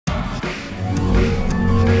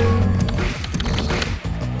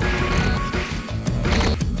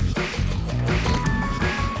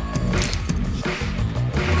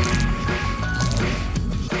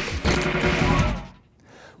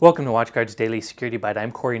Welcome to WatchGuard's Daily Security Byte.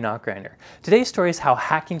 I'm Nachreiner. Today's story is how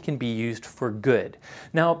hacking can be used for good.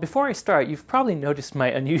 Now, before I start, you've probably noticed my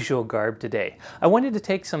unusual garb today. I wanted to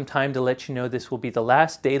take some time to let you know this will be the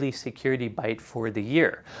last Daily Security Byte for the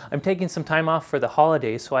year. I'm taking some time off for the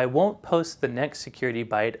holidays, so I won't post the next Security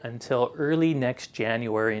Byte until early next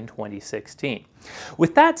January in 2016.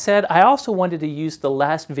 With that said, I also wanted to use the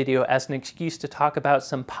last video as an excuse to talk about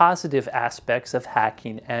some positive aspects of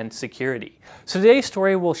hacking and security. So today's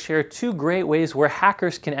story will share two great ways where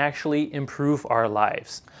hackers can actually improve our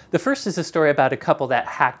lives. The first is a story about a couple that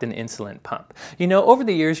hacked an insulin pump. You know, over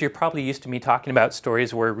the years, you're probably used to me talking about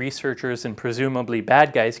stories where researchers and presumably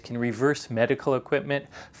bad guys can reverse medical equipment,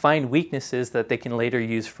 find weaknesses that they can later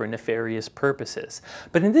use for nefarious purposes.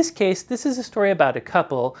 But in this case, this is a story about a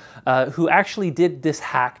couple who actually did this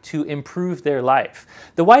hack to improve their life.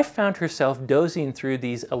 The wife found herself dozing through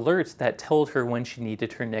these alerts that told her when she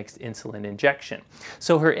needed her next insulin injection.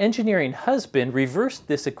 So her engineering husband reversed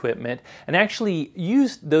this equipment and actually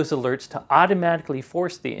used those alerts to automatically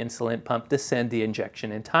force the insulin pump to send the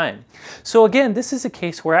injection in time. So again, this is a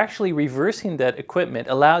case where actually reversing that equipment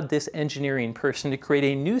allowed this engineering person to create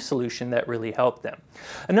a new solution that really helped them.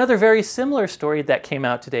 Another very similar story that came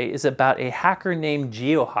out today is about a hacker named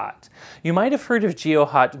GeoHot. You might have heard of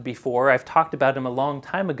GeoHot before. I've talked about him a long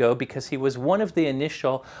time ago because he was one of the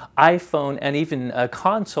initial iPhone and even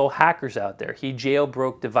console hackers out there. He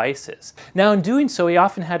jailbroke devices. Now in doing so, he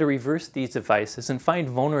often had to reverse these devices and find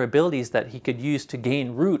vulnerabilities that he could use to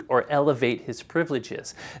gain root or elevate his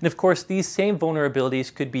privileges. And of course, these same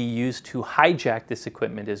vulnerabilities could be used to hijack this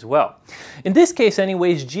equipment as well. In this case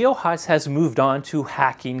anyways, GeoHot has moved on to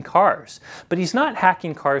hacking cars. But he's not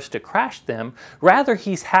hacking cars to crash them. Rather,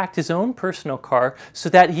 he's hacked his own personal car so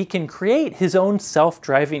that he can create his own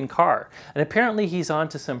self-driving car. And apparently he's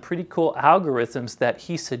onto some pretty cool algorithms that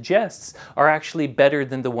he suggests are actually better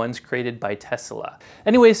than the ones created by Tesla.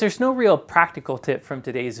 Anyways, there's no real practical tip from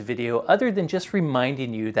today's video other than just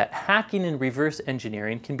reminding you that hacking and reverse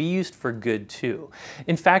engineering can be used for good too.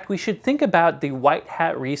 In fact, we should think about the white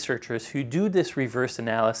hat researchers who do this reverse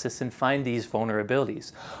analysis and find these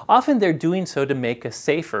vulnerabilities. Often they're doing so to make us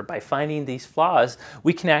safer. By finding these flaws,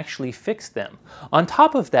 we can actually fix them. On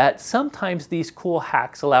top of that, sometimes these cool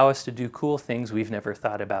hacks allow us to do cool things we've never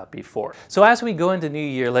thought about before. So as we go into New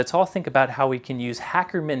Year, let's all think about how we can use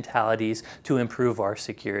hacker mentalities to improve our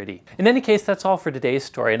security. In any case, that's all for today's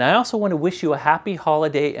story, and I also want to wish you a happy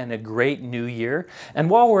holiday and a great new year. And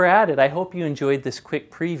while we're at it, I hope you enjoyed this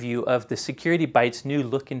quick preview of the Security Byte's new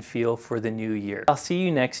look and feel for the new year. I'll see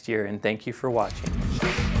you next year, and thank you for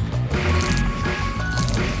watching.